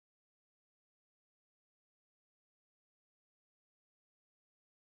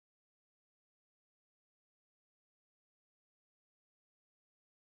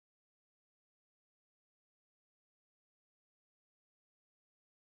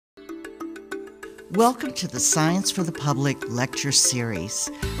Welcome to the Science for the Public lecture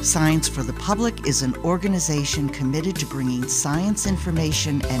series. Science for the Public is an organization committed to bringing science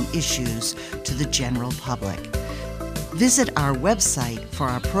information and issues to the general public. Visit our website for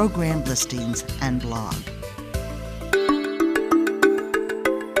our program listings and blog.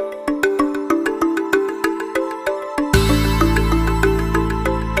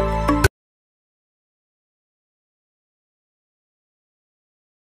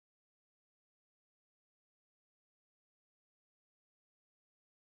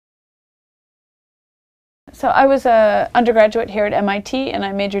 So I was an undergraduate here at MIT and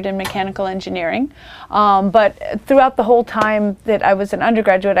I majored in mechanical engineering. But throughout the whole time that I was an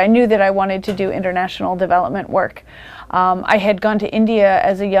undergraduate, I knew that I wanted to do international development work. I had gone to India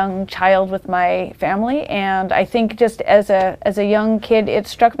as a young child with my family, and I think just as a young kid, it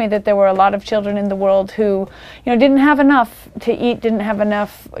struck me that there were a lot of children in the world who, didn't have enough to eat, didn't have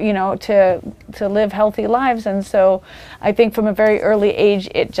enough, to live healthy lives. And so I think from a very early age,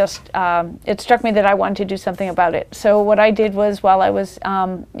 it just it struck me that I wanted to do something about it. So what I did was, while I was,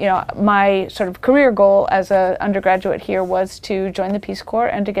 my sort of career goal as an undergraduate here was to join the Peace Corps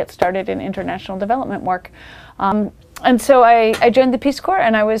and to get started in international development work. And so I joined the Peace Corps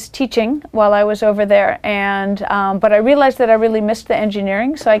and I was teaching while I was over there, and but I realized that I really missed the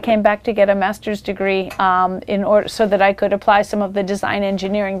engineering, so I came back to get a master's degree so that I could apply some of the design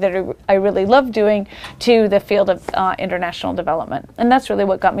engineering that I really loved doing to the field of international development. And that's really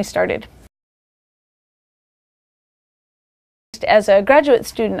what got me started. As a graduate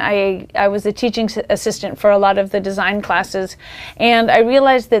student, I was a teaching assistant for a lot of the design classes, and I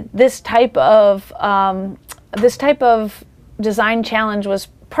realized that this type of design challenge was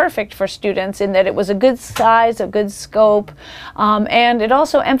perfect for students in that it was a good size, a good scope, and it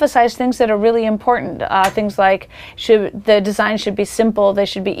also emphasized things that are really important. Things like the design should be simple, they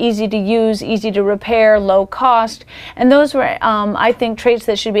should be easy to use, easy to repair, low cost, and those were, I think, traits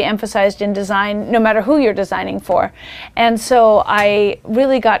that should be emphasized in design no matter who you're designing for. And so I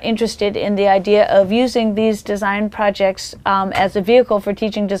really got interested in the idea of using these design projects as a vehicle for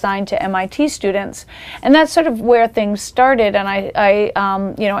teaching design to MIT students, and that's sort of where things started. And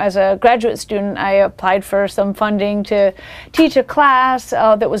I as a graduate student, I applied for some funding to teach a class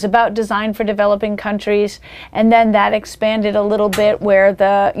that was about design for developing countries, and then that expanded a little bit where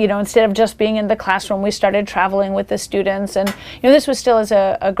instead of just being in the classroom, we started traveling with the students, and this was still as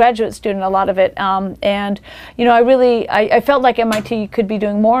a graduate student, a lot of it, and I felt like MIT could be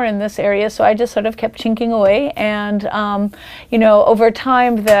doing more in this area, so I just sort of kept chinking away, and over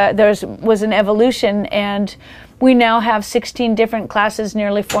time there was an evolution, and we now have 16 different classes,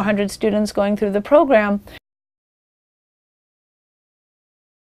 nearly 400 students going through the program.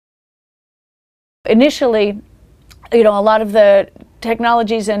 Initially, a lot of the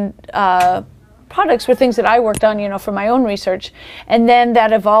technologies and products were things that I worked on, for my own research, and then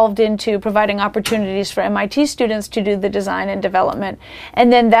that evolved into providing opportunities for MIT students to do the design and development,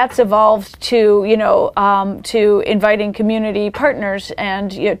 and then that's evolved to, to inviting community partners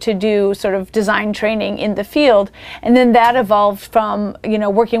and to do sort of design training in the field, and then that evolved from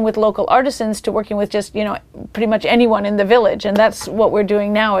working with local artisans to working with just pretty much anyone in the village, and that's what we're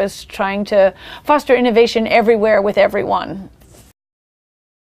doing now, is trying to foster innovation everywhere with everyone.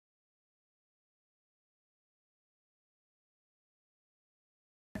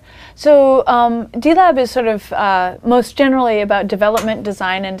 So D-Lab is sort of most generally about development,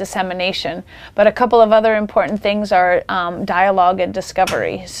 design, and dissemination, but a couple of other important things are dialogue and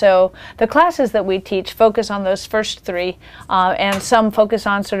discovery. So the classes that we teach focus on those first three, and some focus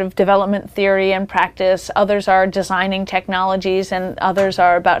on sort of development theory and practice, others are designing technologies, and others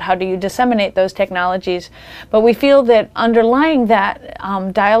are about how do you disseminate those technologies. But we feel that underlying that,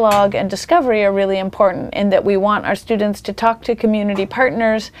 dialogue and discovery are really important, in that we want our students to talk to community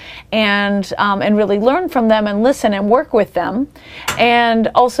partners and really learn from them and listen and work with them. And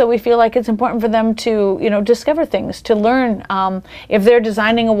also we feel like it's important for them to discover things, to learn. If they're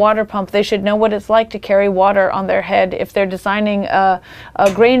designing a water pump, they should know what it's like to carry water on their head. If they're designing a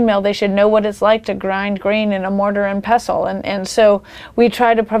grain mill, they should know what it's like to grind grain in a mortar and pestle. And so we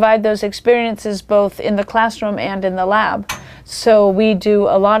try to provide those experiences both in the classroom and in the lab. So we do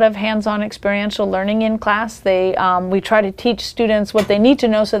a lot of hands-on experiential learning in class. We try to teach students what they need to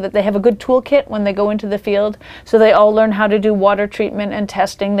know so that they have a good toolkit when they go into the field. So they all learn how to do water treatment and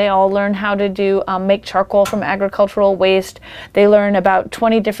testing. They all learn how to do make charcoal from agricultural waste. They learn about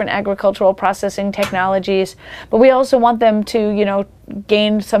 20 different agricultural processing technologies. But we also want them to,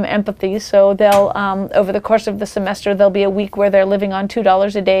 gain some empathy. So they'll, over the course of the semester, there'll be a week where they're living on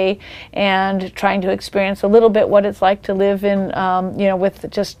 $2 a day and trying to experience a little bit what it's like to live in, with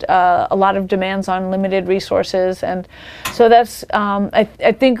just a lot of demands on limited resources. And so that's, I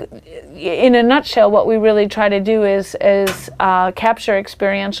think, in a nutshell, what we really try to do is capture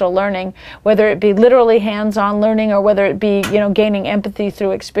experiential learning, whether it be literally hands-on learning or whether it be, gaining empathy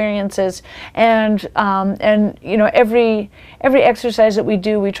through experiences. And every exercise that we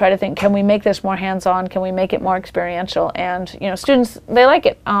do, we try to think, can we make this more hands-on? Can we make it more experiential? And students, they like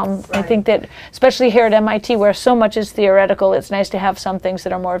it. Right. I think that especially here at MIT, where so much is theoretical, it's nice to have some things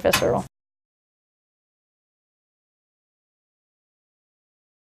that are more visceral.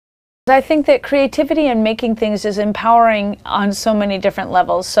 I think that creativity and making things is empowering on so many different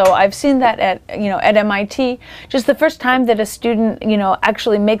levels. So I've seen that at MIT, just the first time that a student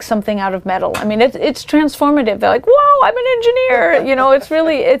actually makes something out of metal. I mean, it's transformative. They're like, whoa, I'm an engineer.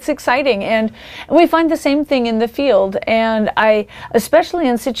 It's exciting, and we find the same thing in the field. And especially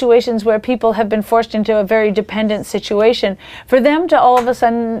in situations where people have been forced into a very dependent situation, for them to all of a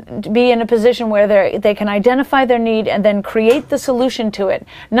sudden be in a position where they can identify their need and then create the solution to it,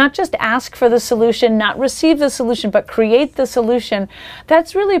 not just ask for the solution, not receive the solution, but create the solution.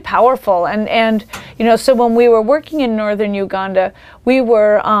 That's really powerful. And so when we were working in northern Uganda, we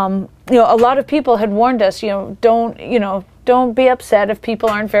were, a lot of people had warned us, don't be upset if people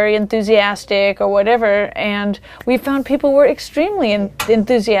aren't very enthusiastic or whatever. And we found people were extremely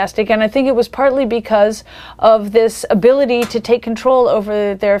enthusiastic. And I think it was partly because of this ability to take control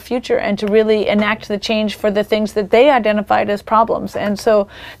over their future and to really enact the change for the things that they identified as problems. And so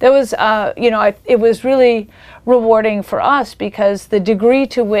there was, it was really rewarding for us, because the degree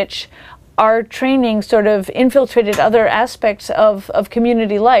to which our training sort of infiltrated other aspects of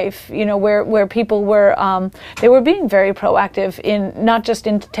community life, where people were, they were being very proactive in not just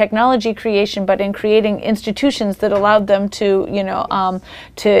in technology creation, but in creating institutions that allowed them to,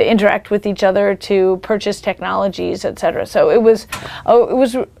 to interact with each other, to purchase technologies, etc. So it was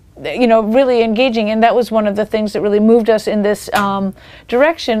really engaging, and that was one of the things that really moved us in this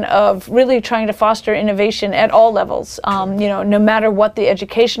direction of really trying to foster innovation at all levels. No matter what the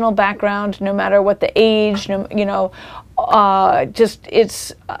educational background, no matter what the age, just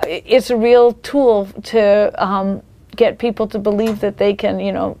it's a real tool to get people to believe that they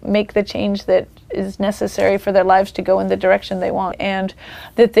can, make the change that is necessary for their lives to go in the direction they want. And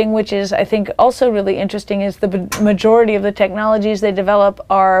the thing which is, I think, also really interesting is the majority of the technologies they develop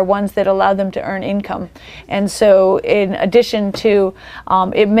are ones that allow them to earn income. And so in addition to,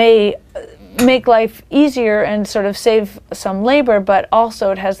 it may make life easier and sort of save some labor, but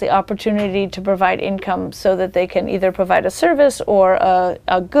also it has the opportunity to provide income so that they can either provide a service or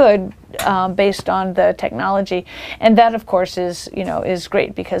a good based on the technology. And that, of course, is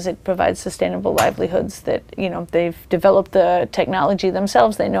great, because it provides sustainable livelihoods that, they've developed the technology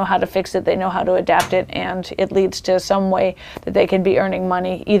themselves, they know how to fix it, they know how to adapt it, and it leads to some way that they can be earning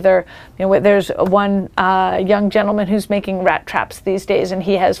money. Either, there's one young gentleman who's making rat traps these days, and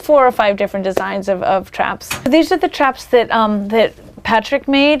he has 4 or 5 different designs of traps. These are the traps that Patrick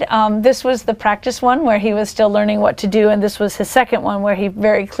made. This was the practice one where he was still learning what to do, and this was his second one where he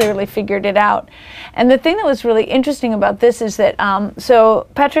very clearly figured it out. And the thing that was really interesting about this is that, so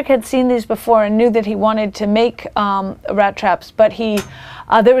Patrick had seen these before and knew that he wanted to make rat traps, but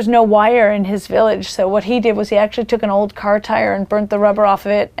there was no wire in his village. So what he did was he actually took an old car tire and burnt the rubber off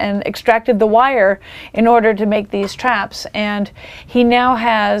of it and extracted the wire in order to make these traps. And he now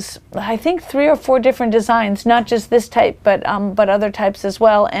has, I think, 3 or 4 different designs, not just this type, but other types as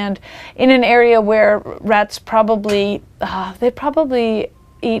well. And in an area where rats probably, they probably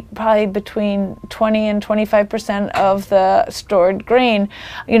eat between 20 and 25% of the stored grain,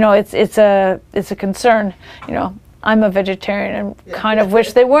 it's a concern. I'm a vegetarian and kind of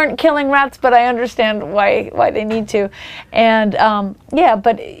wish they weren't killing rats, but I understand why they need to. And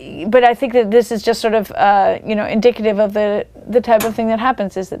but I think that this is just sort of indicative of the type of thing that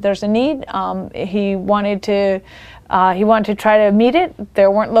happens, is that there's a need. He wanted to try to meet it. There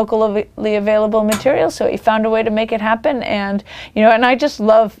weren't locally available materials, so he found a way to make it happen. And and I just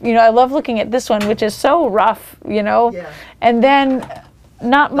love I love looking at this one, which is so rough, and then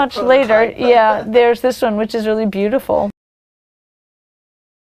not much later, there's this one, which is really beautiful.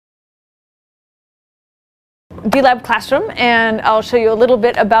 D-Lab classroom, and I'll show you a little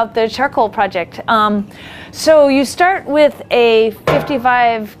bit about the charcoal project. So you start with a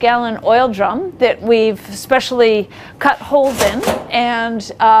 55-gallon oil drum that we've specially cut holes in, and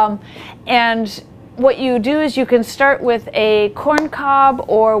what you do is you can start with a corn cob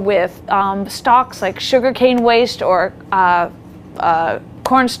or with stalks like sugarcane waste or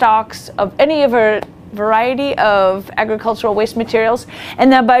corn stalks, of any of a variety of agricultural waste materials, and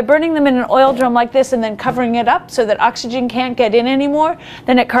then by burning them in an oil drum like this and then covering it up so that oxygen can't get in anymore,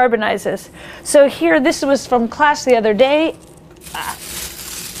 then it carbonizes. So here, this was from class the other day,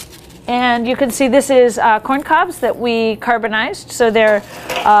 and you can see this is corn cobs that we carbonized, so they're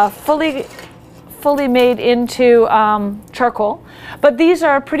fully made into charcoal. But these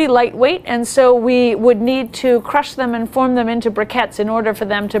are pretty lightweight, and so we would need to crush them and form them into briquettes in order for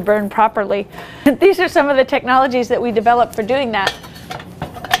them to burn properly. These are some of the technologies that we developed for doing that.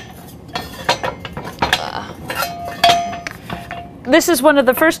 This is one of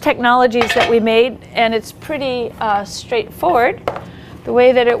the first technologies that we made, and it's pretty straightforward. The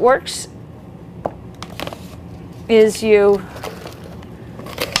way that it works is you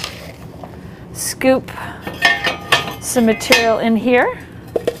scoop some material in here.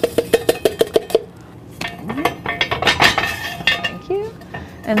 Thank you.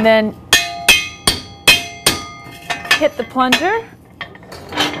 And then hit the plunger,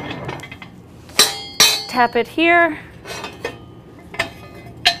 tap it here,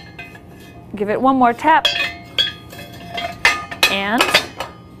 give it one more tap, and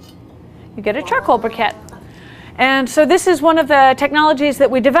you get a charcoal briquette. And so this is one of the technologies that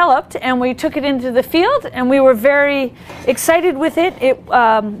we developed, and we took it into the field, and we were very excited with it.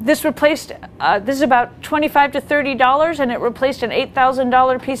 This replaced, this is about $25 to $30, and it replaced an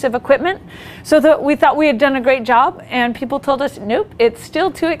 $8,000 piece of equipment. So we thought we had done a great job, and people told us, nope, it's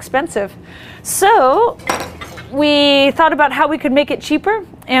still too expensive. So we thought about how we could make it cheaper,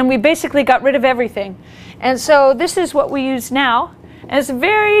 and we basically got rid of everything. And so this is what we use now. And it's a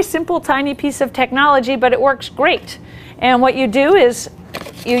very simple, tiny piece of technology, but it works great. And what you do is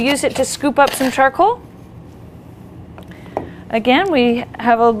you use it to scoop up some charcoal. Again, we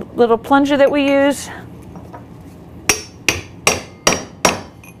have a little plunger that we use.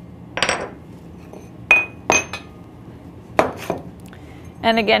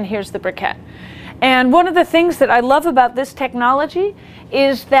 And again, here's the briquette. And one of the things that I love about this technology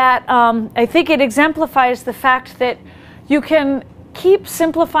is that I think it exemplifies the fact that you can keep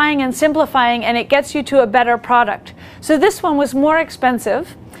simplifying and simplifying, and it gets you to a better product. So this one was more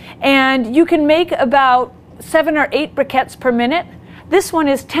expensive, and you can make about 7 or 8 briquettes per minute. This one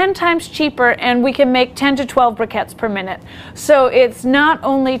is 10 times cheaper, and we can make 10 to 12 briquettes per minute. So it's not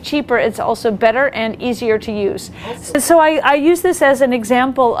only cheaper, it's also better and easier to use. So I use this as an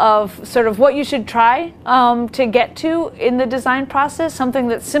example of sort of what you should try to get to in the design process, something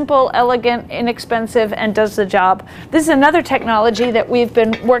that's simple, elegant, inexpensive, and does the job. This is another technology that we've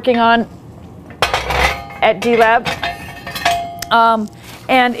been working on at D-Lab,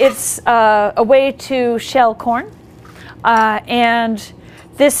 and it's a way to shell corn. And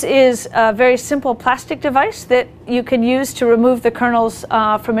this is a very simple plastic device that you can use to remove the kernels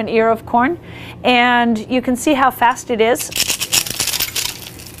from an ear of corn. And you can see how fast it is.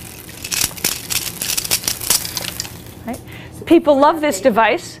 Right? People love this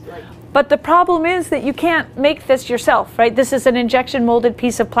device, but the problem is that you can't make this yourself, right? This is an injection molded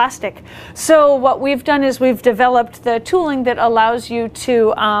piece of plastic. So what we've done is we've developed the tooling that allows you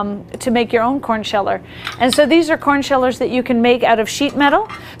to make your own corn sheller. And so these are corn shellers that you can make out of sheet metal,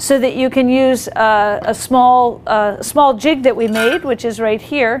 so that you can use a small jig that we made, which is right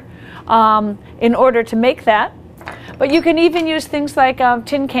here, in order to make that. But you can even use things like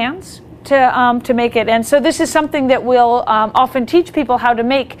tin cans to make it. And so this is something that we'll often teach people how to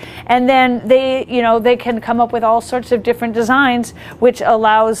make, and then they can come up with all sorts of different designs, which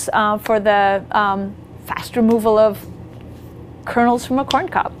allows for the fast removal of kernels from a corn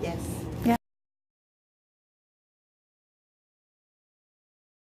cob. Yes. Yeah.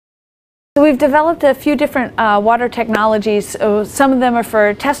 So we've developed a few different water technologies. So some of them are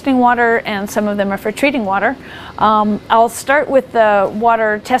for testing water, and some of them are for treating water. I'll start with the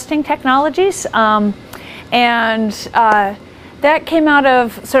water testing technologies, and that came out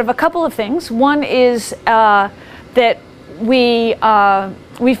of sort of a couple of things. One is that we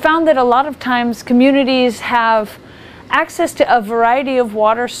found that a lot of times communities have access to a variety of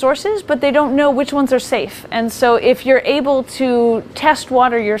water sources, but they don't know which ones are safe. And so if you're able to test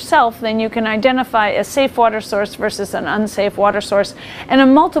water yourself, then you can identify a safe water source versus an unsafe water source.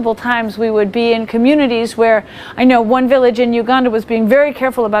 And multiple times we would be in communities where, I know one village in Uganda was being very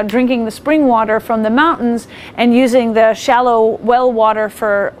careful about drinking the spring water from the mountains and using the shallow well water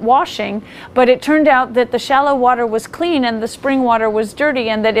for washing, but it turned out that the shallow water was clean and the spring water was dirty,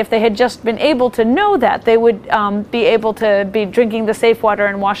 and that if they had just been able to know that, they would be able able to be drinking the safe water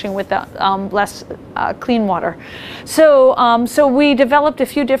and washing with the less clean water. So we developed a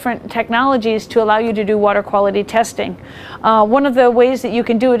few different technologies to allow you to do water quality testing. One of the ways that you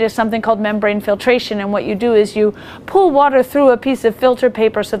can do it is something called membrane filtration, and what you do is you pull water through a piece of filter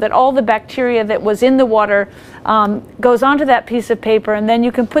paper so that all the bacteria that was in the water goes onto that piece of paper, and then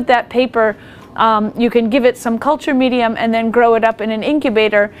you can put that paper, you can give it some culture medium and then grow it up in an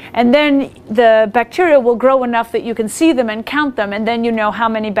incubator, and then the bacteria will grow enough that you can see them and count them, and then you know how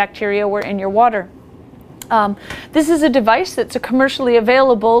many bacteria were in your water. This is a device that's commercially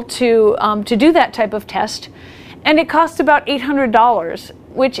available to do that type of test, and it costs about $800,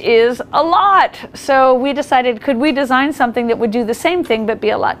 which is a lot. So we decided, could we design something that would do the same thing but be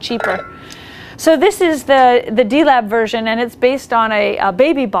a lot cheaper? So this is the D-Lab version, and it's based on a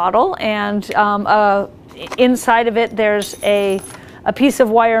baby bottle, and inside of it there's a piece of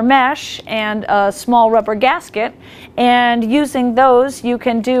wire mesh and a small rubber gasket, and using those you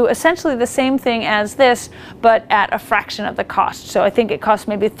can do essentially the same thing as this, but at a fraction of the cost. So I think it costs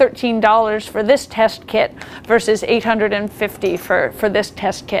maybe $13 for this test kit versus $850 for this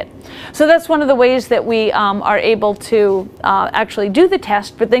test kit. So that's one of the ways that we are able to actually do the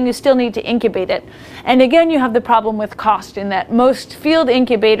test, but then you still need to incubate it. And again, you have the problem with cost in that most field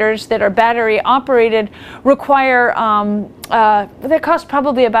incubators that are battery operated require they cost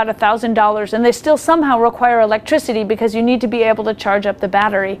probably about $1,000, and they still somehow require electricity because you need to be able to charge up the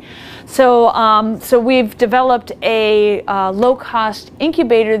battery. So, so we've developed a low-cost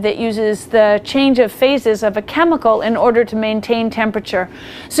incubator that uses the change of phases of a chemical in order to maintain temperature.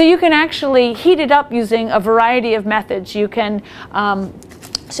 So you can actually heat it up using a variety of methods. You can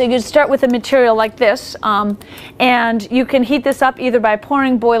So you can start with a material like this, and you can heat this up either by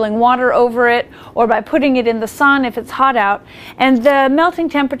pouring boiling water over it or by putting it in the sun if it's hot out. And the melting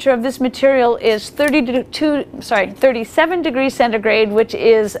temperature of this material is 37 degrees centigrade, which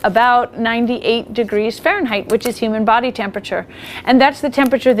is about 98 degrees Fahrenheit, which is human body temperature. And that's the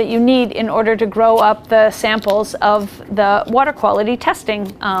temperature that you need in order to grow up the samples of the water quality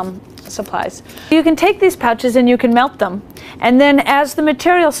testing supplies. You can take these pouches and you can melt them, and then as the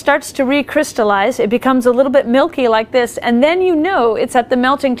material starts to recrystallize, it becomes a little bit milky like this, and then you know it's at the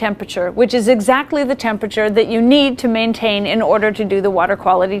melting temperature, which is exactly the temperature that you need to maintain in order to do the water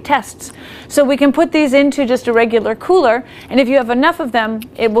quality tests. So we can put these into just a regular cooler, and if you have enough of them,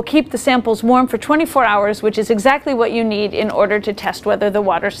 it will keep the samples warm for 24 hours, which is exactly what you need in order to test whether the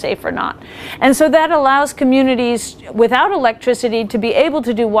water's safe or not. And so that allows communities without electricity to be able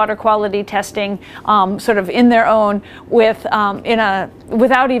to do water quality testing sort of in their own with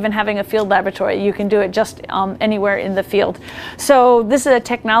without even having a field laboratory. You can do it just anywhere in the field. So this is a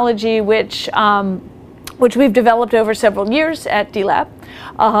technology which we've developed over several years at D-Lab,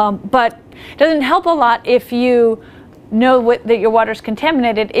 but it doesn't help a lot if you know that your water is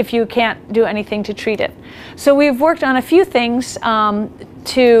contaminated if you can't do anything to treat it. So we've worked on a few things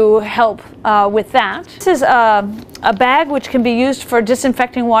to help with that. This is a bag which can be used for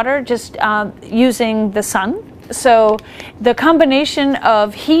disinfecting water just using the sun. So the combination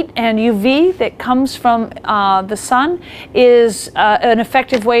of heat and UV that comes from the sun is an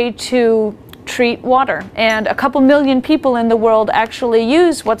effective way to treat water. And a couple million people in the world actually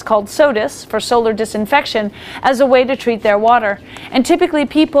use what's called SODIS, for solar disinfection, as a way to treat their water. And typically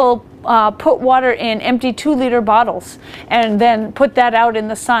people put water in empty 2-liter bottles and then put that out in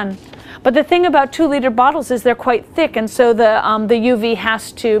the sun. But the thing about 2-liter bottles is they're quite thick, and so the UV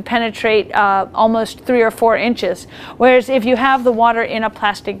has to penetrate almost 3 or 4 inches. Whereas if you have the water in a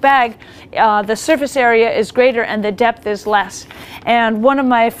plastic bag, the surface area is greater and the depth is less. And one of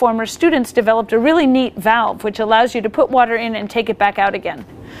my former students developed a really neat valve which allows you to put water in and take it back out again.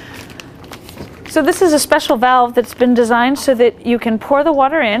 So this is a special valve that's been designed so that you can pour the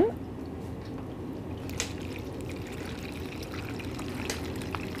water in,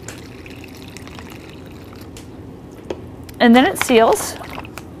 and then it seals.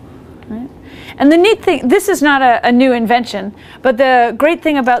 Right? And the neat thing, this is not a new invention, but the great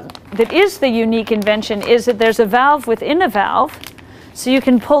thing about that is the unique invention is that there's a valve within a valve, so you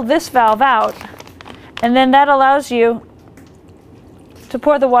can pull this valve out, and then that allows you to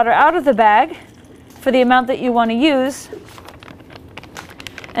pour the water out of the bag for the amount that you want to use,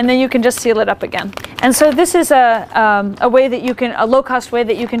 and then you can just seal it up again. And so this is a way that you can, a low-cost way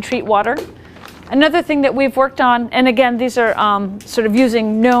that you can treat water. Another thing that we've worked on, and again, these are sort of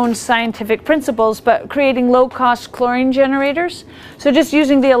using known scientific principles, but creating low-cost chlorine generators. So just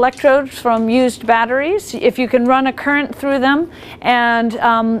using the electrodes from used batteries, if you can run a current through them and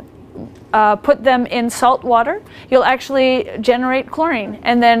put them in salt water, you'll actually generate chlorine.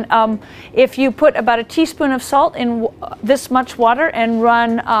 And then if you put about a teaspoon of salt in this much water and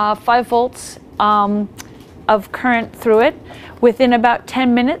run 5 volts of current through it, within about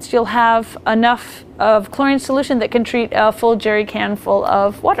 10 minutes you'll have enough of chlorine solution that can treat a full jerry can full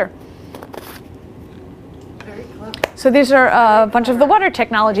of water. Very clever. So these are a bunch of the water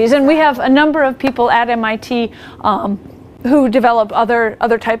technologies, and we have a number of people at MIT who develop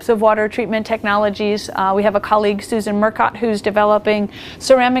other types of water treatment technologies. We have a colleague, Susan Murcott, who's developing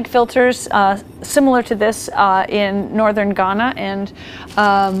ceramic filters similar to this in northern Ghana. And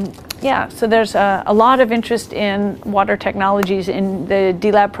yeah, so there's a lot of interest in water technologies in the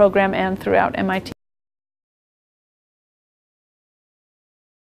D-Lab program and throughout MIT.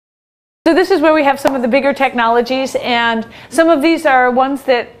 So this is where we have some of the bigger technologies, and some of these are ones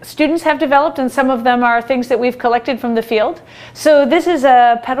that students have developed, and some of them are things that we've collected from the field. So this is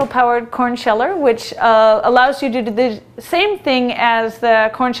a pedal-powered corn sheller, which allows you to do the same thing as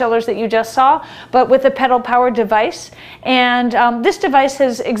the corn shellers that you just saw, but with a pedal-powered device. And this device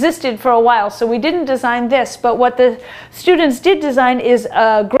has existed for a while, so we didn't design this, but what the students did design is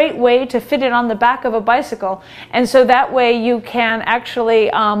a great way to fit it on the back of a bicycle. And so that way you can actually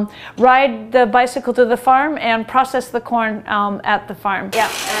ride the bicycle to the farm and process the corn at the farm. Yeah.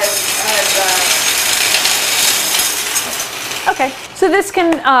 Okay, so this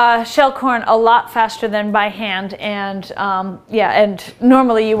can shell corn a lot faster than by hand, and yeah, and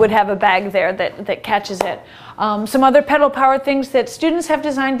normally you would have a bag there that catches it. Some other pedal-powered things that students have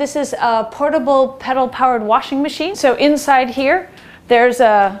designed. This is a portable pedal-powered washing machine. So inside here, there's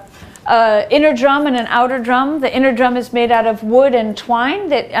a inner drum and an outer drum. The inner drum is made out of wood and twine,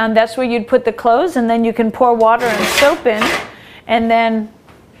 that's where you'd put the clothes, and then you can pour water and soap in, and then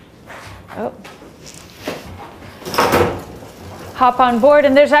hop on board.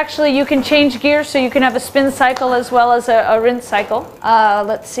 And there's actually, you can change gears, so you can have a spin cycle as well as a rinse cycle.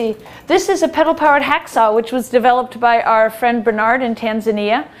 Let's see. This is a pedal-powered hacksaw, which was developed by our friend Bernard in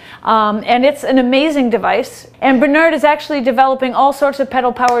Tanzania. And it's an amazing device. And Bernard is actually developing all sorts of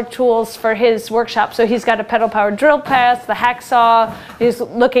pedal-powered tools for his workshop. So he's got a pedal-powered drill press, the hacksaw. He's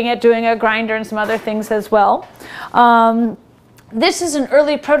looking at doing a grinder and some other things as well. This is an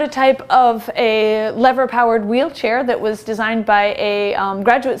early prototype of a lever-powered wheelchair that was designed by a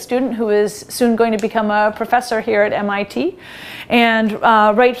graduate student who is soon going to become a professor here at MIT. And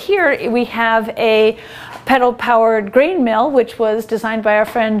right here we have a pedal-powered grain mill, which was designed by our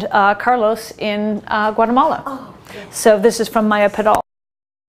friend Carlos in Guatemala. Oh, yes. So this is from Maya Pedal.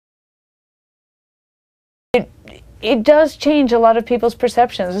 It does change a lot of people's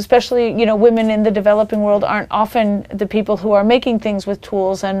perceptions, especially, you know, women in the developing world aren't often the people who are making things with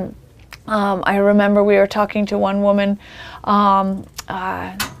tools. And I remember we were talking to one woman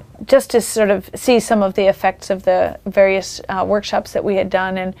just to sort of see some of the effects of the various workshops that we had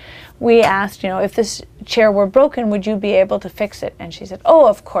done. And we asked, you know, if this chair were broken, would you be able to fix it? And she said, oh,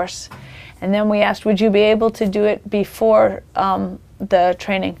 of course. And then we asked, would you be able to do it before the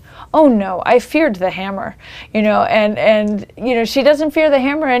training? Oh no, I feared the hammer, you know, and you know, she doesn't fear the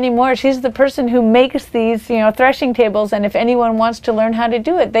hammer anymore. She's the person who makes these, you know, threshing tables, and if anyone wants to learn how to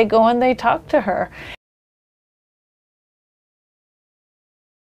do it, they go and they talk to her.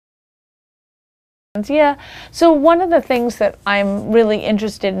 Yeah, so one of the things that I'm really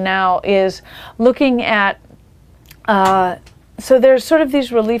interested in now is looking at so there's sort of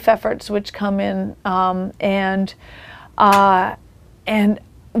these relief efforts which come in, and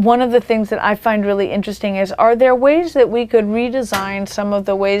one of the things that I find really interesting is, are there ways that we could redesign some of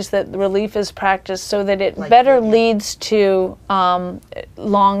the ways that relief is practiced so that it better leads to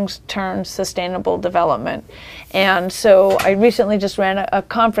long-term sustainable development? And so I recently just ran a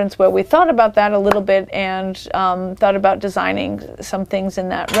conference where we thought about that a little bit and thought about designing some things in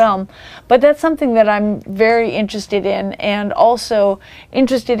that realm. But that's something that I'm very interested in, and also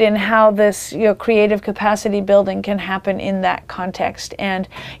interested in how this, you know, creative capacity building can happen in that context. And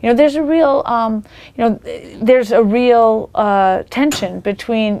you know, there's a real, tension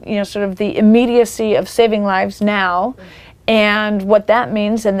between, you know, sort of the immediacy of saving lives now, and what that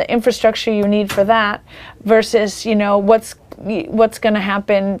means, and the infrastructure you need for that, versus, you know, what's going to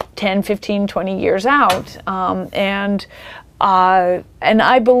happen 10, 15, 20 years out. And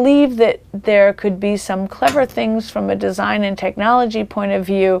I believe that there could be some clever things from a design and technology point of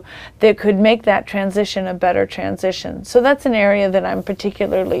view that could make that transition a better transition. So that's an area that I'm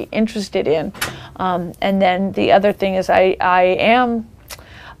particularly interested in. And then the other thing is I am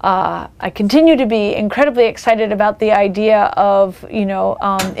I continue to be incredibly excited about the idea of,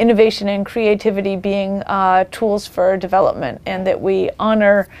 innovation and creativity being tools for development, and that we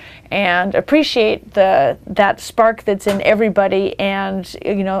honor and appreciate that spark that's in everybody, and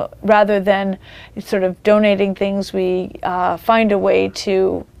rather than sort of donating things, we find a way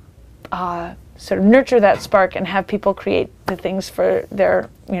to sort of nurture that spark and have people create the things for their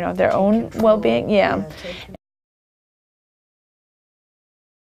own well-being. Yeah.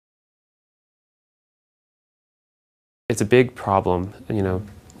 It's a big problem,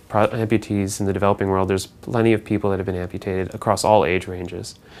 amputees in the developing world. There's plenty of people that have been amputated across all age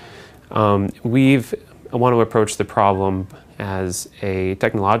ranges. I want to approach the problem as a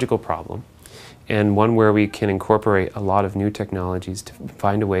technological problem, and one where we can incorporate a lot of new technologies to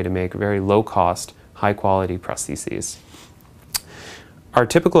find a way to make very low-cost, high-quality prostheses. Our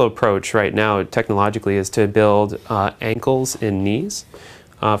typical approach right now, technologically, is to build ankles and knees.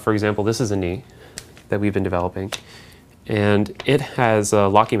 For example, this is a knee that we've been developing. And it has a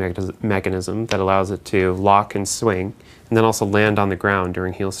locking mechanism that allows it to lock and swing, and then also land on the ground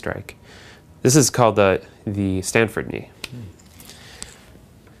during heel strike. This is called the Stanford knee.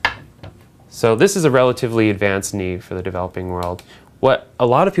 So this is a relatively advanced knee for the developing world. What a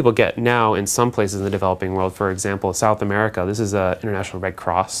lot of people get now in some places in the developing world, for example, South America, this is an International Red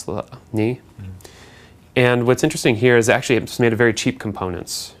Cross knee. And what's interesting here is actually it's made of very cheap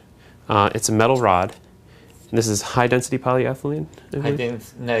components. It's a metal rod. This is high-density polyethylene?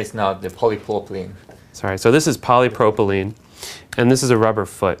 No, it's not. The polypropylene. Sorry, so this is polypropylene, and this is a rubber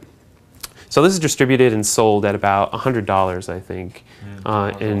foot. So this is distributed and sold at about $100, I think,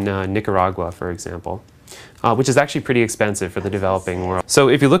 in Nicaragua, for example, which is actually pretty expensive for the developing world. So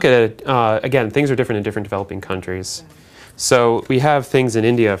if you look at it, again, things are different in different developing countries. So we have things in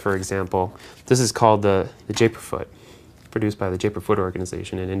India, for example. This is called the Jaipur foot, produced by the Jaipur Foot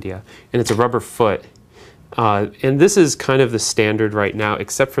Organization in India, and it's a rubber foot. And this is kind of the standard right now,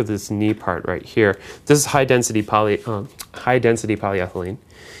 except for this knee part right here. This is high-density polyethylene,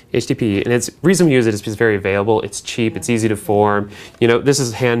 HDPE, and the reason we use it is because it's very available, it's cheap, it's easy to form. This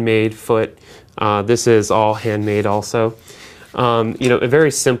is handmade foot. This is all handmade also. A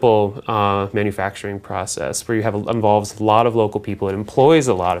very simple manufacturing process where involves a lot of local people. It employs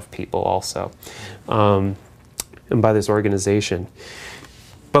a lot of people also, and by this organization.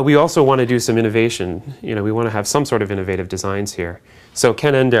 But we also want to do some innovation. We want to have some sort of innovative designs here. So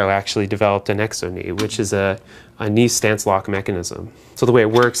Endo actually developed an exo knee, which is a knee stance lock mechanism. So the way it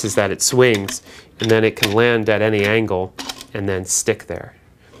works is that it swings, and then it can land at any angle and then stick there.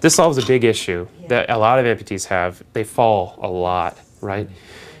 This solves a big issue that a lot of amputees have. They fall a lot, right?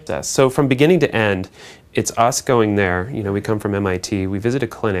 So from beginning to end, it's us going there. We come from MIT, we visit a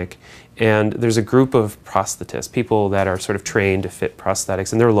clinic, and there's a group of prosthetists, people that are sort of trained to fit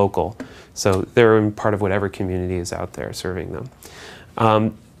prosthetics, and they're local. So they're in part of whatever community is out there serving them.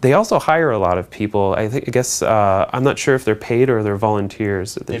 They also hire a lot of people. I guess, I'm not sure if they're paid or they're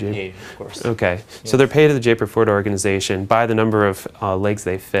volunteers. They're paid, of course. Okay, yes. So they're paid at the Jaipur Foot Organization by the number of legs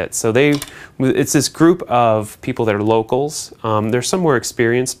they fit. So it's this group of people that are locals. There's some more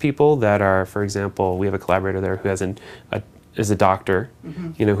experienced people that are, for example, we have a collaborator there who is a doctor,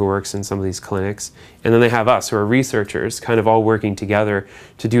 who works in some of these clinics. And then they have us, who are researchers, kind of all working together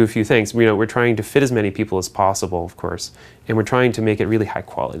to do a few things. We're trying to fit as many people as possible, of course, and we're trying to make it really high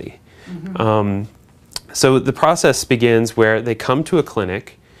quality. So the process begins where they come to a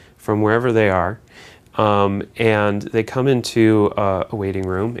clinic from wherever they are, and they come into a waiting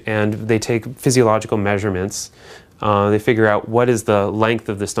room, and they take physiological measurements. They figure out what is the length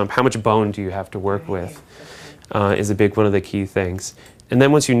of the stump, how much bone do you have to work with. Is one of the key things. And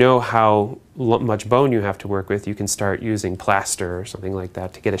then once you know how much bone you have to work with, you can start using plaster or something like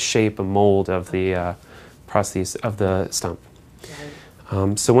that to get a shape, a mold of the prosthesis of the stump.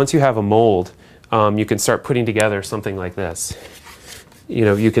 So once you have a mold, you can start putting together something like this.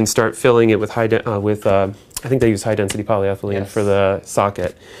 You can start filling it with I think they use high-density polyethylene for the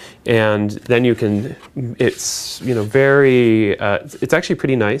socket, and then you can. It's it's actually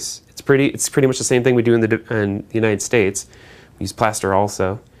pretty nice. It's pretty much the same thing we do in the United States. We use plaster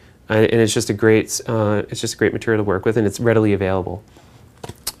also, and it's just a great material to work with, and it's readily available.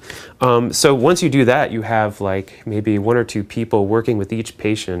 So once you do that, you have like maybe 1 or 2 people working with each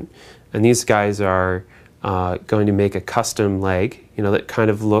patient, and these guys are going to make a custom leg, that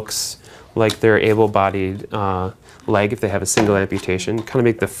kind of looks like their able-bodied leg if they have a single amputation, kind of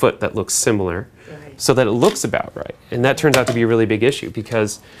make the foot that looks similar, so that it looks about right. And that turns out to be a really big issue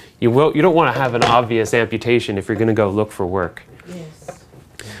because you don't want to have an obvious amputation if you're going to go look for work. Yes.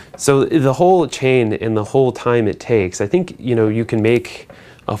 So the whole chain and the whole time it takes, I think you can make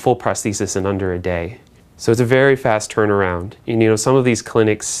a full prosthesis in under a day. So it's a very fast turnaround. And, you know, some of these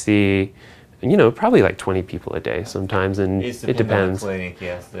clinics see, you know, probably like 20 people a day sometimes, and it depends. On the clinic,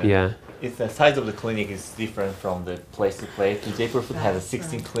 yes. Yeah. It's the size of the clinic is different from the place to place. The Jaipur Food has a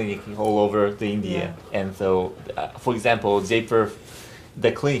 16 clinic all over the India, and so, for example, Jaipur,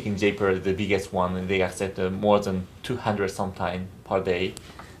 the clinic in Jaipur is the biggest one, and they accept more than 200 sometimes per day,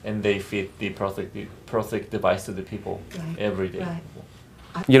 and they fit the prosthetic device to the people every day.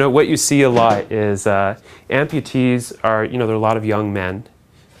 Right. You know, what you see a lot is amputees are, you know, there are a lot of young men.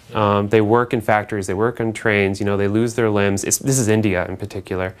 They work in factories, they work on trains, you know, they lose their limbs. This is India in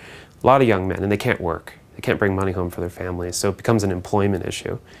particular. A lot of young men, and they can't work. They can't bring money home for their families, so it becomes an employment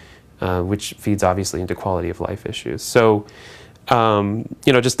issue, which feeds obviously into quality of life issues. So,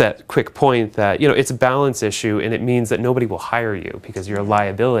 you know, just that quick point that, you know, it's a balance issue, and it means that nobody will hire you because you're a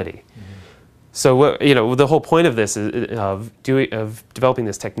liability. So, what, you know, the whole point of this is of developing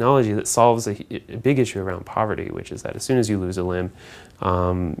this technology that solves a big issue around poverty, which is that as soon as you lose a limb,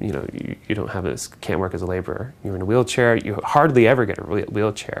 you know, you don't have this, can't work as a laborer. You're in a wheelchair. You hardly ever get a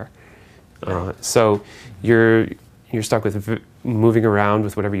wheelchair. So you're stuck with moving around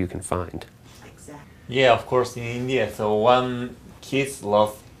with whatever you can find. Exactly. Yeah, of course, in India. So one kid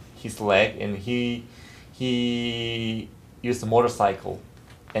lost his leg, and he used a motorcycle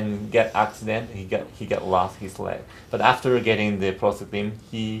and get accident. He got lost his leg. But after getting the prosthetic limb,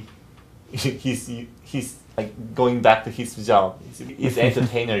 he's like going back to his job. He's an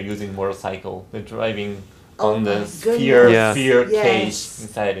entertainer using motorcycle. They're driving on the sphere cage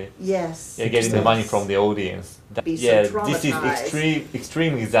inside it. Yes. Yeah, getting the money from the audience. Yeah, so this is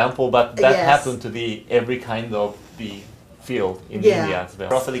extreme example, but that happened to the every kind of the field in India as well.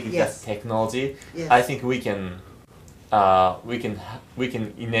 Prosthetic is just technology. I think we can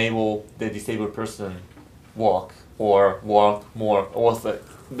enable the disabled person walk or walk more.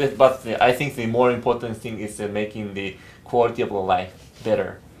 But I think the more important thing is making the quality of the life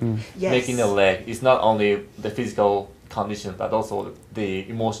better. Making a leg is not only the physical condition, but also the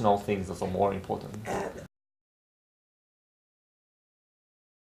emotional things are more important.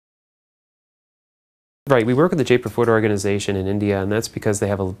 Right, we work with the Jaipur Foot Organization in India, and that's because they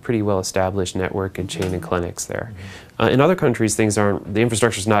have a pretty well-established network and chain of clinics there. In other countries, the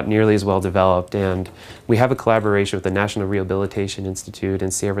infrastructure is not nearly as well developed, and we have a collaboration with the National Rehabilitation Institute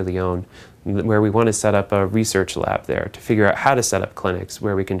in Sierra Leone, where we want to set up a research lab there to figure out how to set up clinics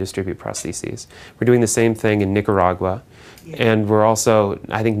where we can distribute prostheses. We're doing the same thing in Nicaragua, and we're also,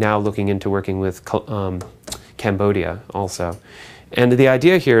 I think, now looking into working with Cambodia also. And the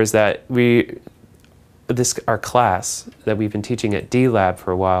idea here is that our class that we've been teaching at D-Lab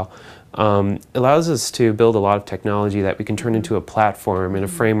for a while allows us to build a lot of technology that we can turn into a platform and a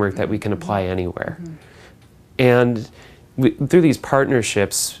framework that we can apply anywhere. And through these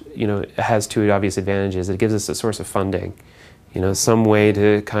partnerships, you know, it has two obvious advantages. It gives us a source of funding, you know, some way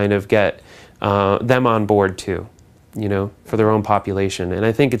to kind of get them on board too, you know, for their own population. And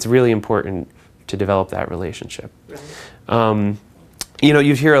I think it's really important to develop that relationship. You know,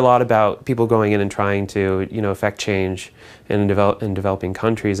 you hear a lot about people going in and trying to, you know, affect change in developing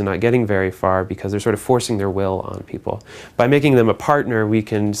countries and not getting very far because they're sort of forcing their will on people. By making them a partner, we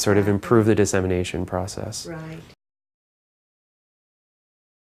can sort of improve the dissemination process. Right.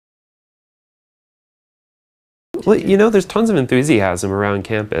 Well, you know, there's tons of enthusiasm around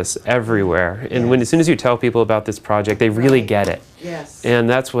campus everywhere, and as soon as you tell people about this project, they really get it. Yes. And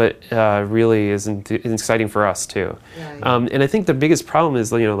that's what really is exciting for us too. Right. And I think the biggest problem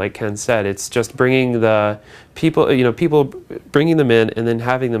is, you know, like Ken said, it's just bringing the people, you know, bringing them in and then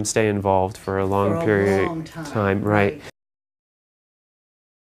having them stay involved for a long period of time. Right.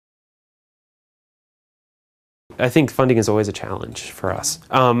 I think funding is always a challenge for us.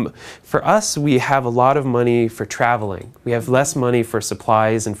 For us, we have a lot of money for traveling. We have less money for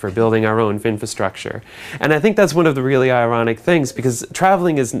supplies and for building our own infrastructure. And I think that's one of the really ironic things, because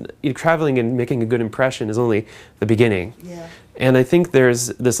traveling and making a good impression is only the beginning. Yeah. And I think there's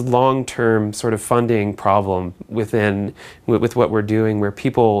this long-term sort of funding problem with what we're doing, where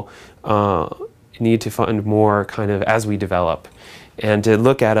people need to fund more kind of as we develop. And to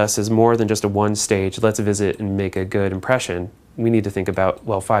look at us as more than just a one stage, let's visit and make a good impression. We need to think about,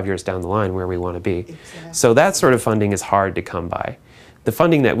 well, 5 years down the line where we want to be. Exactly. So that sort of funding is hard to come by. The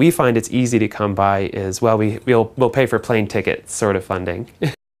funding that we find it's easy to come by is, well, we'll pay for plane tickets sort of funding.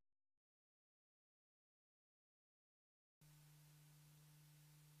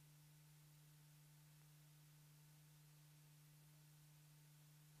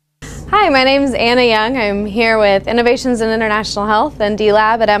 Hi, my name is Anna Young. I'm here with Innovations in International Health and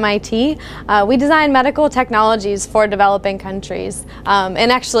D-Lab at MIT. We design medical technologies for developing countries,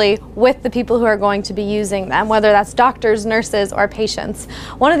 and actually with the people who are going to be using them, whether that's doctors, nurses, or patients.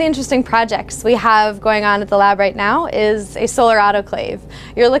 One of the interesting projects we have going on at the lab right now is a solar autoclave.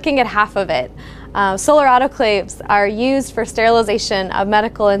 You're looking at half of it. Solar autoclaves are used for sterilization of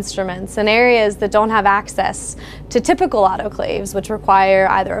medical instruments in areas that don't have access to typical autoclaves, which require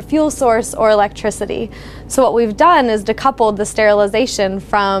either a fuel source or electricity. So what we've done is decoupled the sterilization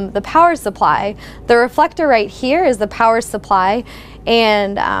from the power supply. The reflector right here is the power supply,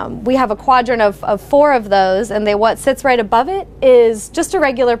 and we have a quadrant of 4 of those, and what sits right above it is just a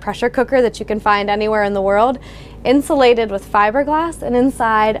regular pressure cooker that you can find anywhere in the world, insulated with fiberglass and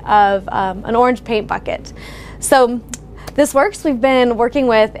inside of an orange paint bucket. So this works. We've been working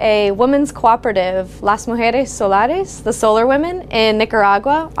with a women's cooperative, Las Mujeres Solares, the Solar Women in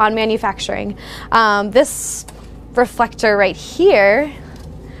Nicaragua, on manufacturing. This reflector right here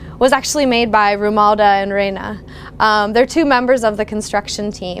was actually made by Romualda and Reina. They're 2 members of the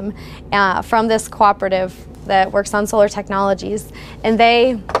construction team from this cooperative that works on solar technologies, and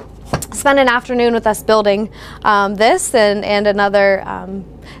they spent an afternoon with us building this and another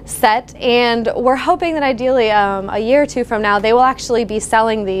set, and we're hoping that ideally a year or 2 from now they will actually be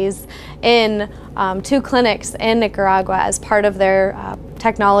selling these in 2 clinics in Nicaragua as part of their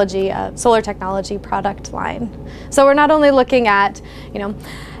technology, solar technology product line. So we're not only looking at,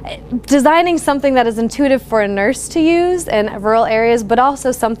 designing something that is intuitive for a nurse to use in rural areas, but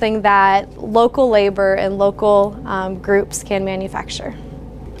also something that local labor and local groups can manufacture.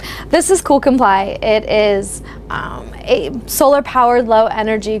 This is Cool Comply. It is a solar-powered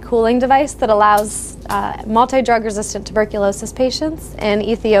low-energy cooling device that allows multi-drug resistant tuberculosis patients in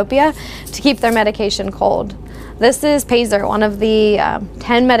Ethiopia to keep their medication cold. This is Pazer, one of the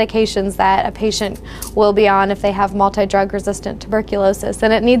 10 medications that a patient will be on if they have multi-drug resistant tuberculosis,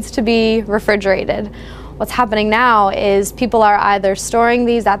 and it needs to be refrigerated. What's happening now is people are either storing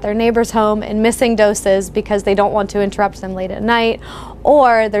these at their neighbor's home and missing doses because they don't want to interrupt them late at night,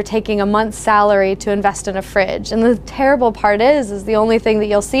 or they're taking a month's salary to invest in a fridge. And the terrible part is the only thing that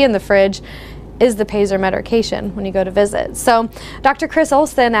you'll see in the fridge is the Pazer medication when you go to visit. So Dr. Chris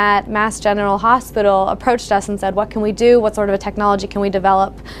Olson at Mass General Hospital approached us and said, what can we do? What sort of a technology can we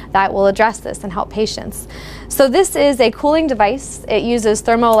develop that will address this and help patients? So this is a cooling device. It uses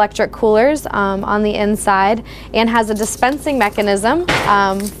thermoelectric coolers on the inside and has a dispensing mechanism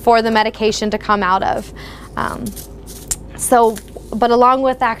for the medication to come out of. But along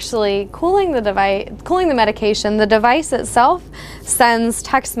with actually cooling the medication, the device itself sends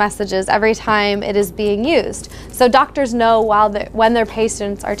text messages every time it is being used. So doctors know when their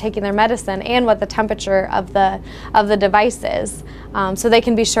patients are taking their medicine and what the temperature of the device is, so they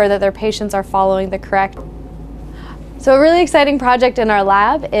can be sure that their patients are following the correct. So a really exciting project in our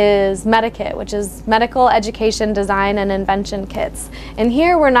lab is MediKit, which is Medical Education Design and Invention Kits. And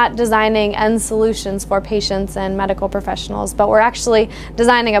here we're not designing end solutions for patients and medical professionals, but we're actually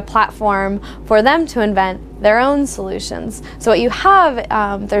designing a platform for them to invent their own solutions. So what you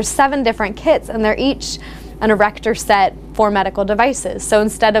have, there's 7 different kits, and they're each an erector set for medical devices. So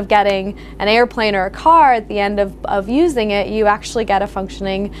instead of getting an airplane or a car at the end of using it, you actually get a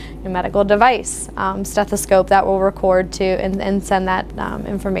functioning medical device, stethoscope that will record to and send that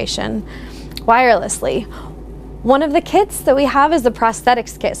information wirelessly. One of the kits that we have is the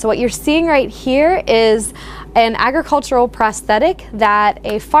prosthetics kit. So what you're seeing right here is an agricultural prosthetic that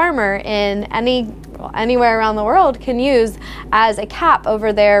a farmer in anywhere around the world can use as a cap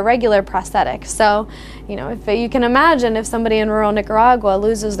over their regular prosthetic. So, if you can imagine if somebody in rural Nicaragua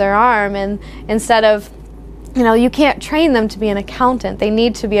loses their arm, and instead of, you can't train them to be an accountant. They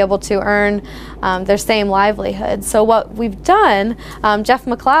need to be able to earn their same livelihood. So what we've done, Jeff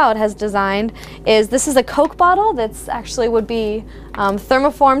McLeod has designed, is this is a Coke bottle that's actually would be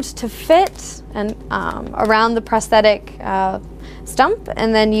thermoformed to fit and around the prosthetic stump,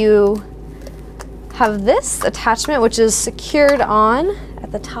 and then you have this attachment which is secured on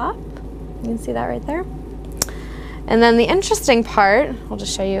at the top. You can see that right there. And then the interesting part, I'll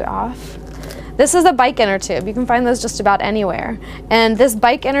just show you off. This is a bike inner tube. You can find those just about anywhere. And this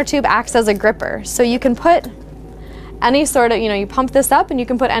bike inner tube acts as a gripper. So you can put any sort of, you pump this up and you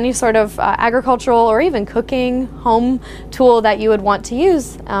can put any sort of agricultural or even cooking home tool that you would want to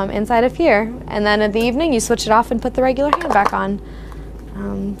use inside of here. And then in the evening you switch it off and put the regular hand back on.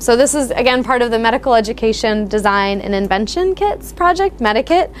 So this is, again, part of the Medical Education Design and Invention Kits project,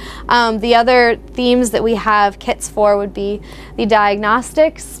 MediKit. The other themes that we have kits for would be the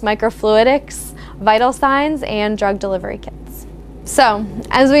diagnostics, microfluidics, vital signs, and drug delivery kits. So,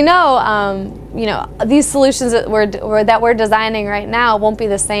 as we know, these solutions that we're designing right now won't be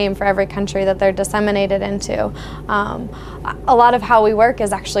the same for every country that they're disseminated into. A lot of how we work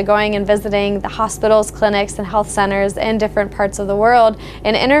is actually going and visiting the hospitals, clinics, and health centers in different parts of the world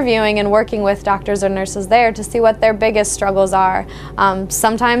and interviewing and working with doctors or nurses there to see what their biggest struggles are.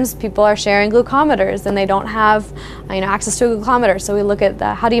 Sometimes people are sharing glucometers and they don't have access to a glucometer, so we look at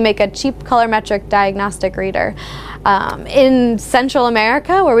how do you make a cheap colorimetric diagnostic reader. In Central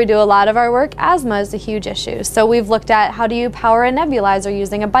America, where we do a lot of our work, asthma is a huge issue. So we've looked at how do you power a nebulizer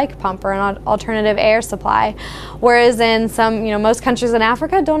using a bike pump or an alternative air supply. Whereas in most countries in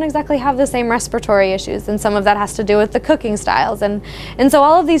Africa don't exactly have the same respiratory issues, and some of that has to do with the cooking styles. And so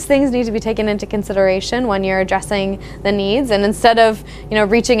all of these things need to be taken into consideration when you're addressing the needs. And instead of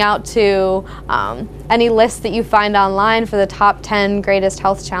reaching out to any list that you find online for the top 10 greatest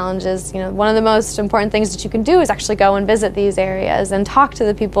health challenges, one of the most important things that you can do is actually go and visit these areas and talk to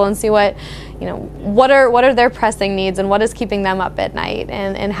the people and see what are their pressing needs and what is keeping them up at night,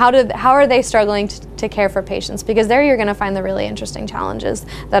 and how are they struggling to care for patients, because there you're going to find the really interesting challenges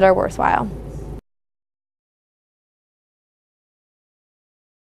that are worthwhile.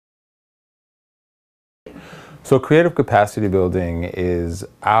 So creative capacity building is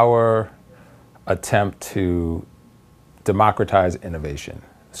our attempt to democratize innovation.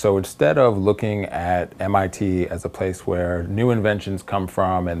 So instead of looking at MIT as a place where new inventions come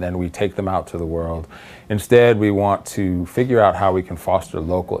from and then we take them out to the world, instead we want to figure out how we can foster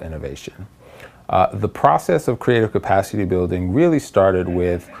local innovation. The process of creative capacity building really started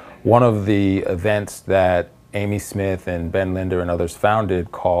with one of the events that Amy Smith and Ben Linder and others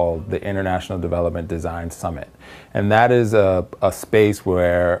founded called the International Development Design Summit. And that is a space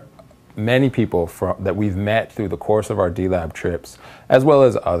where many people that we've met through the course of our D-Lab trips, as well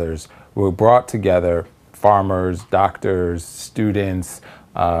as others, were brought together, farmers, doctors, students,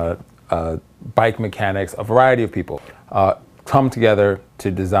 bike mechanics, a variety of people, come together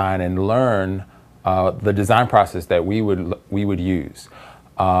to design and learn the design process that we would use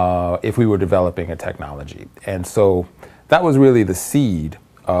if we were developing a technology. And so that was really the seed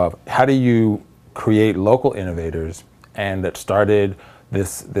of how do you create local innovators, and it started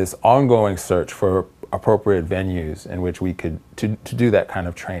this ongoing search for appropriate venues in which we could to do that kind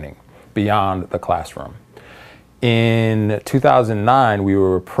of training beyond the classroom. In 2009, we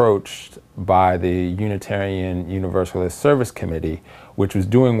were approached by the Unitarian Universalist Service Committee, which was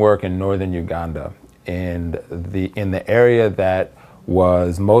doing work in northern Uganda, in the area that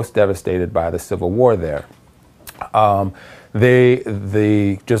was most devastated by the civil war there.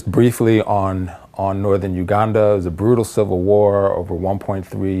 They just briefly on northern Uganda, it was a brutal civil war. Over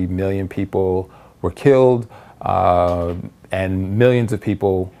 1.3 million people were killed, and millions of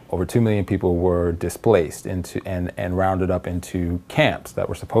people, over 2 million people, were displaced and rounded up into camps that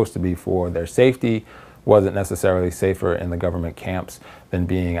were supposed to be for their safety. Wasn't necessarily safer in the government camps than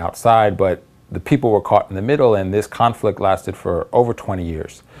being outside, but the people were caught in the middle, and this conflict lasted for over 20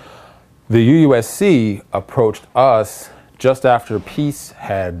 years. The UUSC approached us just after peace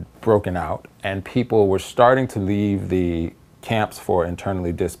had broken out and people were starting to leave the camps for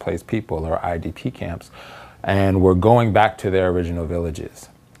internally displaced people, or IDP camps, and were going back to their original villages.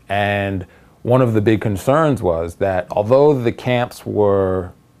 And one of the big concerns was that although the camps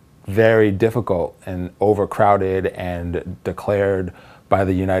were very difficult and overcrowded and declared by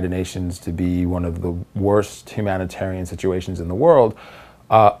the United Nations to be one of the worst humanitarian situations in the world,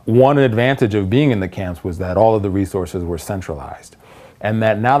 one advantage of being in the camps was that all of the resources were centralized. And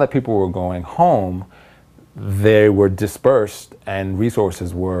that now that people were going home, they were dispersed and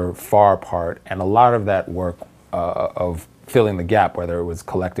resources were far apart. And a lot of that work of filling the gap, whether it was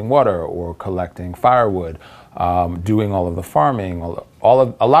collecting water or collecting firewood, doing all of the farming, a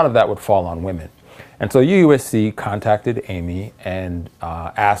lot of that would fall on women. And so UUSC contacted Amy and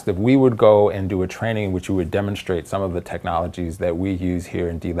asked if we would go and do a training in which we would demonstrate some of the technologies that we use here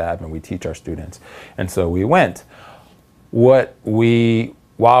in D-Lab and we teach our students. And so we went. While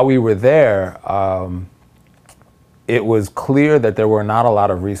we were there, it was clear that there were not a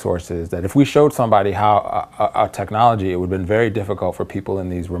lot of resources, that if we showed somebody how a technology, it would have been very difficult for people in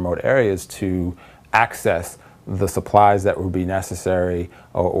these remote areas to access the supplies that would be necessary,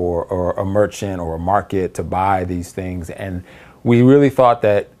 or a merchant or a market to buy these things. And we really thought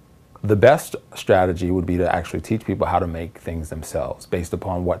that the best strategy would be to actually teach people how to make things themselves based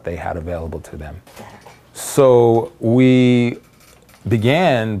upon what they had available to them. So we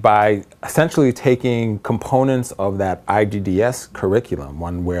began by essentially taking components of that IDDS curriculum,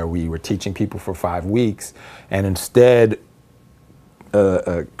 one where we were teaching people for 5 weeks, and instead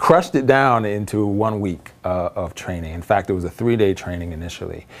crushed it down into 1 week of training. In fact, it was a 3-day training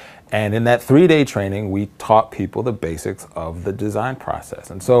initially. And in that 3-day training, we taught people the basics of the design process.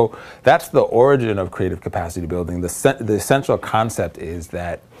 And so that's the origin of creative capacity building. The essential concept is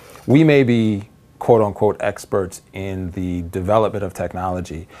that we may be quote unquote experts in the development of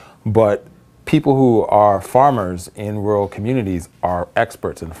technology, but people who are farmers in rural communities are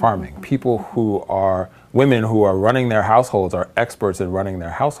experts in farming. People who are women who are running their households are experts in running their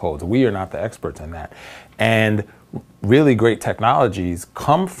households. We are not the experts in that. And really great technologies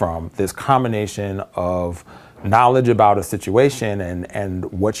come from this combination of knowledge about a situation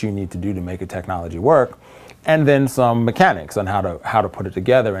and what you need to do to make a technology work, and then some mechanics on how to put it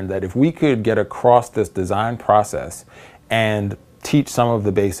together. And that if we could get across this design process and teach some of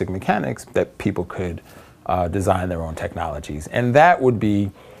the basic mechanics, that people could design their own technologies. And that would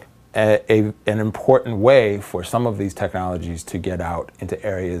be an important way for some of these technologies to get out into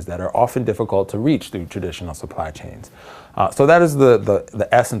areas that are often difficult to reach through traditional supply chains. So that is the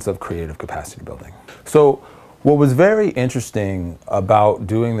essence of creative capacity building. So what was very interesting about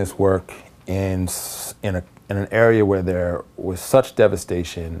doing this work in an area where there was such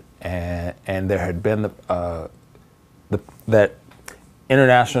devastation and there had been that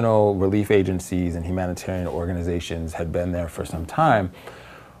international relief agencies and humanitarian organizations had been there for some time,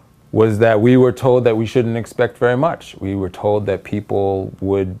 was that we were told that we shouldn't expect very much. We were told that people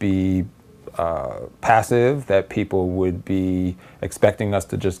would be passive, that people would be expecting us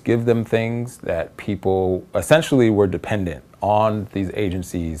to just give them things, that people essentially were dependent on these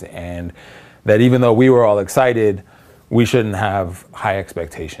agencies, and that even though we were all excited, we shouldn't have high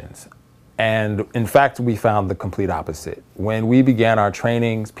expectations. And in fact, we found the complete opposite. When we began our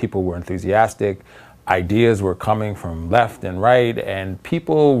trainings, people were enthusiastic. Ideas were coming from left and right, and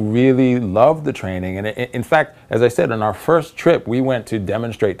people really loved the training. And in fact, as I said, on our first trip, we went to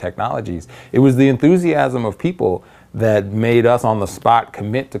demonstrate technologies. It was the enthusiasm of people that made us on the spot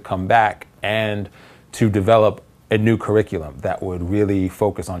commit to come back and to develop a new curriculum that would really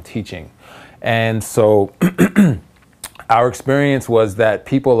focus on teaching. And so our experience was that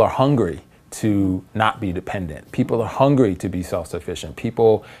people are hungry to not be dependent. People are hungry to be self-sufficient.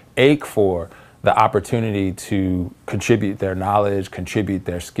 People ache for the opportunity to contribute their knowledge, contribute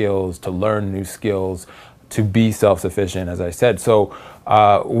their skills, to learn new skills, to be self-sufficient, as I said. So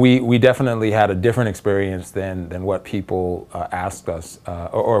we definitely had a different experience than what people asked us,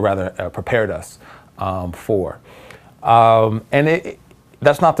 or rather prepared us for. And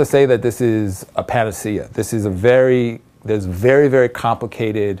that's not to say that this is a panacea. This is there's very, very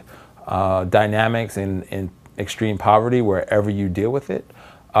complicated dynamics in extreme poverty wherever you deal with it.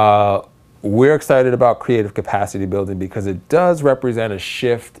 We're excited about creative capacity building because it does represent a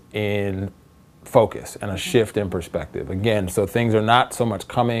shift in focus and a shift in perspective. Again, so things are not so much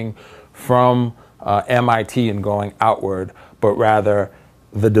coming from MIT and going outward, but rather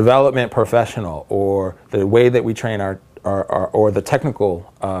the development professional or the way that we train or the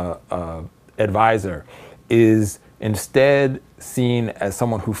technical advisor is instead seen as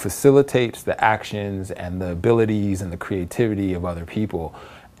someone who facilitates the actions and the abilities and the creativity of other people,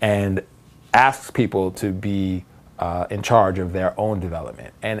 and asks people to be in charge of their own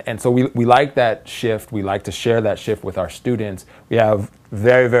development. And so we like that shift. We like to share that shift with our students. We have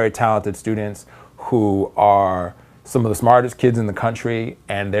very, very talented students who are some of the smartest kids in the country,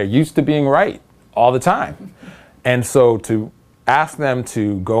 and they're used to being right all the time. And so to ask them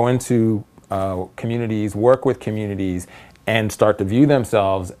to go into communities, work with communities, and start to view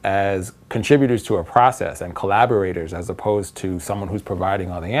themselves as contributors to a process and collaborators as opposed to someone who's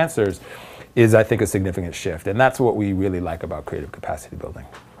providing all the answers is, I think, a significant shift. And that's what we really like about creative capacity building.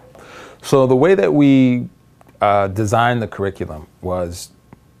 So the way that we designed the curriculum was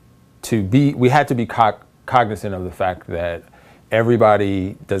we had to be cognizant of the fact that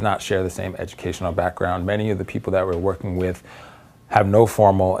everybody does not share the same educational background. Many of the people that we're working with have no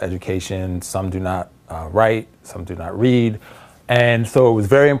formal education. Some do not write, some do not read. And so it was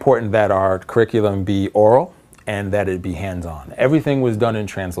very important that our curriculum be oral and that it be hands-on. Everything was done in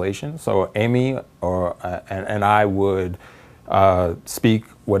translation. So Amy and I would speak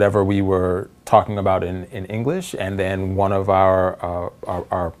whatever we were talking about in English, and then one of our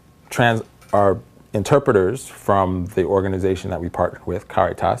interpreters from the organization that we partnered with,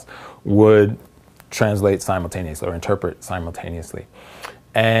 Caritas, would translate simultaneously or interpret simultaneously.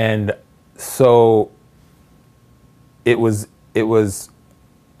 And so it was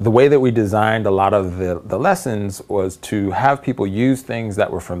the way that we designed a lot of the lessons was to have people use things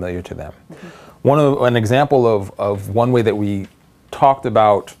that were familiar to them. Mm-hmm. An example of one way that we talked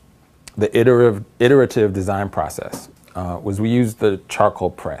about the iterative design process was we used the charcoal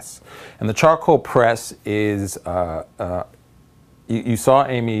press. And the charcoal press is, you saw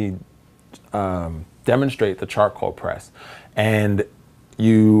Amy demonstrate the charcoal press. And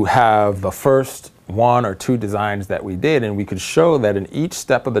you have the first 1 or 2 designs that we did, and we could show that in each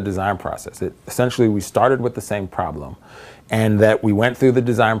step of the design process, essentially we started with the same problem, and that we went through the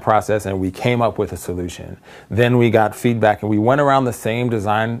design process and we came up with a solution. Then we got feedback and we went around the same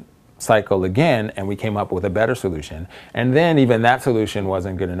design cycle again and we came up with a better solution. And then even that solution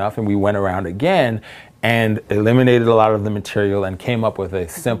wasn't good enough and we went around again and eliminated a lot of the material and came up with a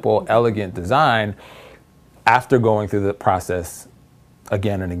simple, elegant design after going through the process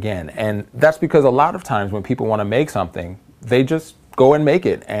again and again. And that's because a lot of times when people want to make something, they just go and make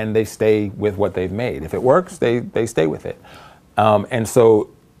it and they stay with what they've made. If it works, they stay with it. And so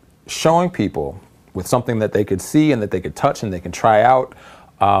showing people with something that they could see and that they could touch and they can try out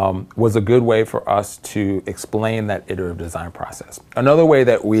was a good way for us to explain that iterative design process. Another way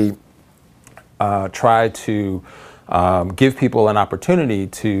that we try to give people an opportunity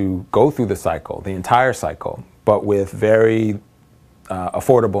to go through the cycle, the entire cycle, but with very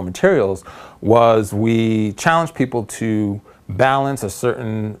affordable materials, was we challenged people to balance a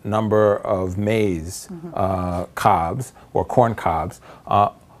certain number of maize cobs or corn cobs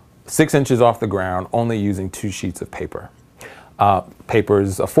 6 inches off the ground, only using 2 sheets of paper. Paper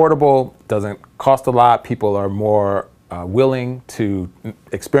is affordable, doesn't cost a lot, people are more willing to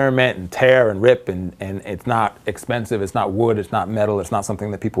experiment and tear and rip, and it's not expensive, it's not wood, it's not metal, it's not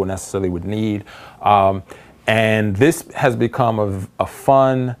something that people necessarily would need. And this has become a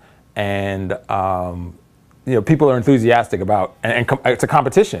fun and people are enthusiastic about, and it's a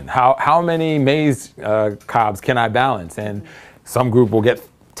competition. How many maize cobs can I balance? And some group will get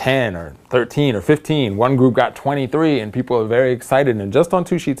 10 or 13 or 15. One group got 23 and people are very excited and just on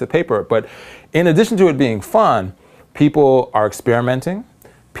 2 sheets of paper. But in addition to it being fun, people are experimenting.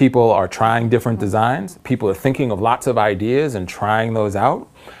 People are trying different designs. People are thinking of lots of ideas and trying those out.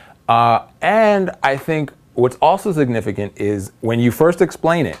 And I think what's also significant is when you first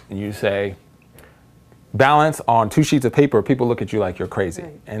explain it and you say, balance on 2 sheets of paper, people look at you like you're crazy.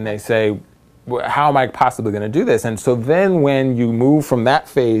 Right. And they say, well, how am I possibly going to do this? And so then when you move from that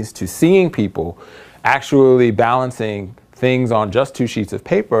phase to seeing people actually balancing things on just 2 sheets of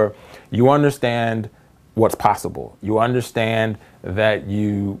paper, you understand what's possible. You understand that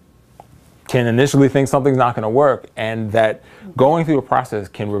you can initially think something's not going to work, and that going through a process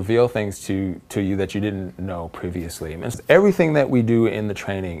can reveal things to you that you didn't know previously. And everything that we do in the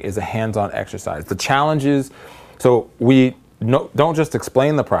training is a hands-on exercise. The challenges, so we don't just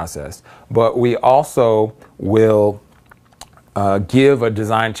explain the process, but we also will give a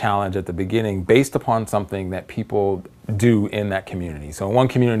design challenge at the beginning based upon something that people do in that community. So in one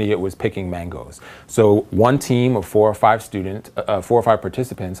community, it was picking mangoes. So one team of 4 or 5 students, 4 or 5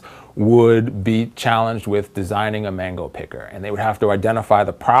 participants would be challenged with designing a mango picker. And they would have to identify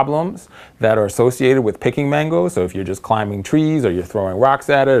the problems that are associated with picking mangoes. So if you're just climbing trees or you're throwing rocks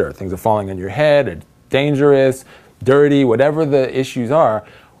at it or things are falling on your head or dangerous, dirty, whatever the issues are,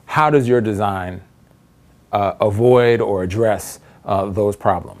 how does your design avoid or address those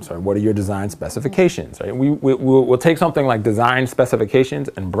problems? Right? What are your design specifications? Right? We'll take something like design specifications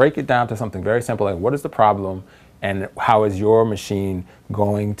and break it down to something very simple, like what is the problem and how is your machine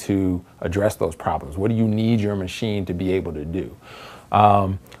going to address those problems? What do you need your machine to be able to do?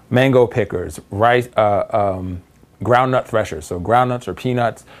 Mango pickers, rice, groundnut threshers, so groundnuts or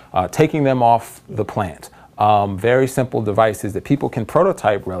peanuts, taking them off the plant. Very simple devices that people can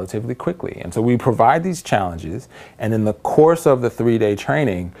prototype relatively quickly. And so we provide these challenges, and in the course of the 3-day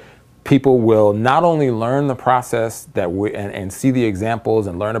training, people will not only learn the process that and see the examples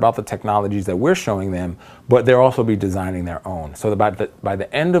and learn about the technologies that we're showing them, but they'll also be designing their own. So by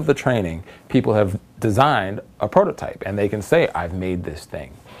the end of the training, people have designed a prototype, and they can say, I've made this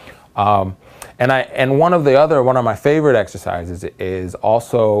thing. And one of my favorite exercises is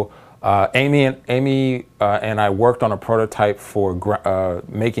also Amy and I worked on a prototype for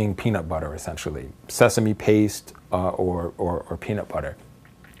making peanut butter, essentially, sesame paste or peanut butter.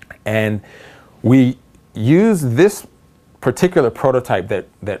 And we used this particular prototype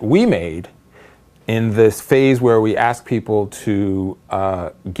that we made in this phase where we ask people to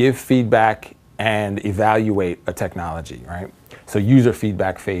give feedback and evaluate a technology, right? So user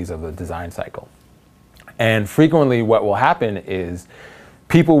feedback phase of the design cycle. And frequently what will happen is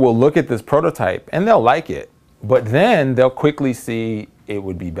people will look at this prototype and they'll like it, but then they'll quickly see it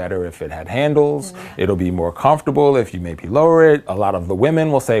would be better if it had handles. It'll be more comfortable if you maybe lower it. A lot of the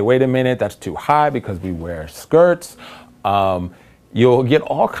women will say, wait a minute, that's too high because we wear skirts. You'll get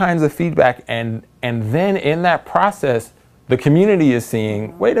all kinds of feedback, and And then in that process, the community is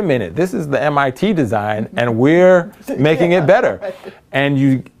seeing, wait a minute, this is the MIT design and we're making it better. And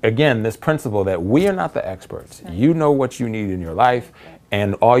you, again, this principle that we are not the experts. You know what you need in your life,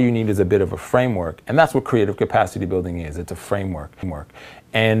 and all you need is a bit of a framework. And that's what creative capacity building is. It's a framework.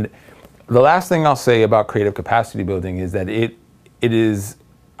 And the last thing I'll say about creative capacity building is that it is,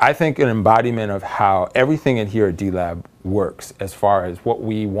 I think, an embodiment of how everything in here at D-Lab works as far as what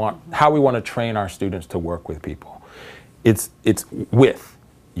we want, how we want to train our students to work with people. It's with.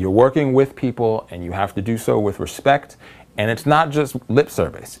 You're working with people, and you have to do so with respect. And it's not just lip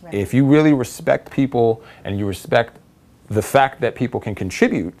service. Right. If you really respect people and you respect the fact that people can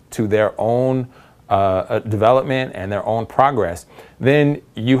contribute to their own development and their own progress, then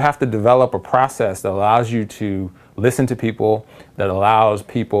you have to develop a process that allows you to listen to people, that allows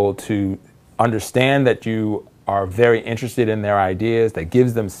people to understand that you are very interested in their ideas, that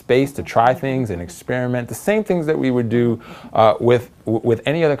gives them space to try things and experiment, the same things that we would do with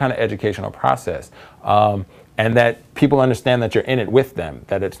any other kind of educational process. And that people understand that you're in it with them,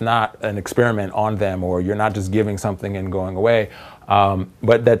 that it's not an experiment on them, or you're not just giving something and going away,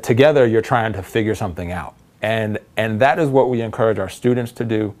 but that together you're trying to figure something out. And that is what we encourage our students to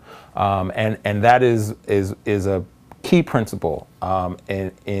do, and that is a key principle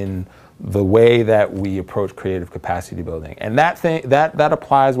in the way that we approach creative capacity building. And that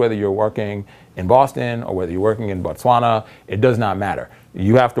applies whether you're working in Boston or whether you're working in Botswana. It does not matter.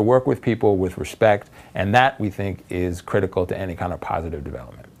 You have to work with people with respect, and that, we think, is critical to any kind of positive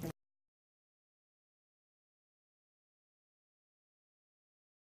development.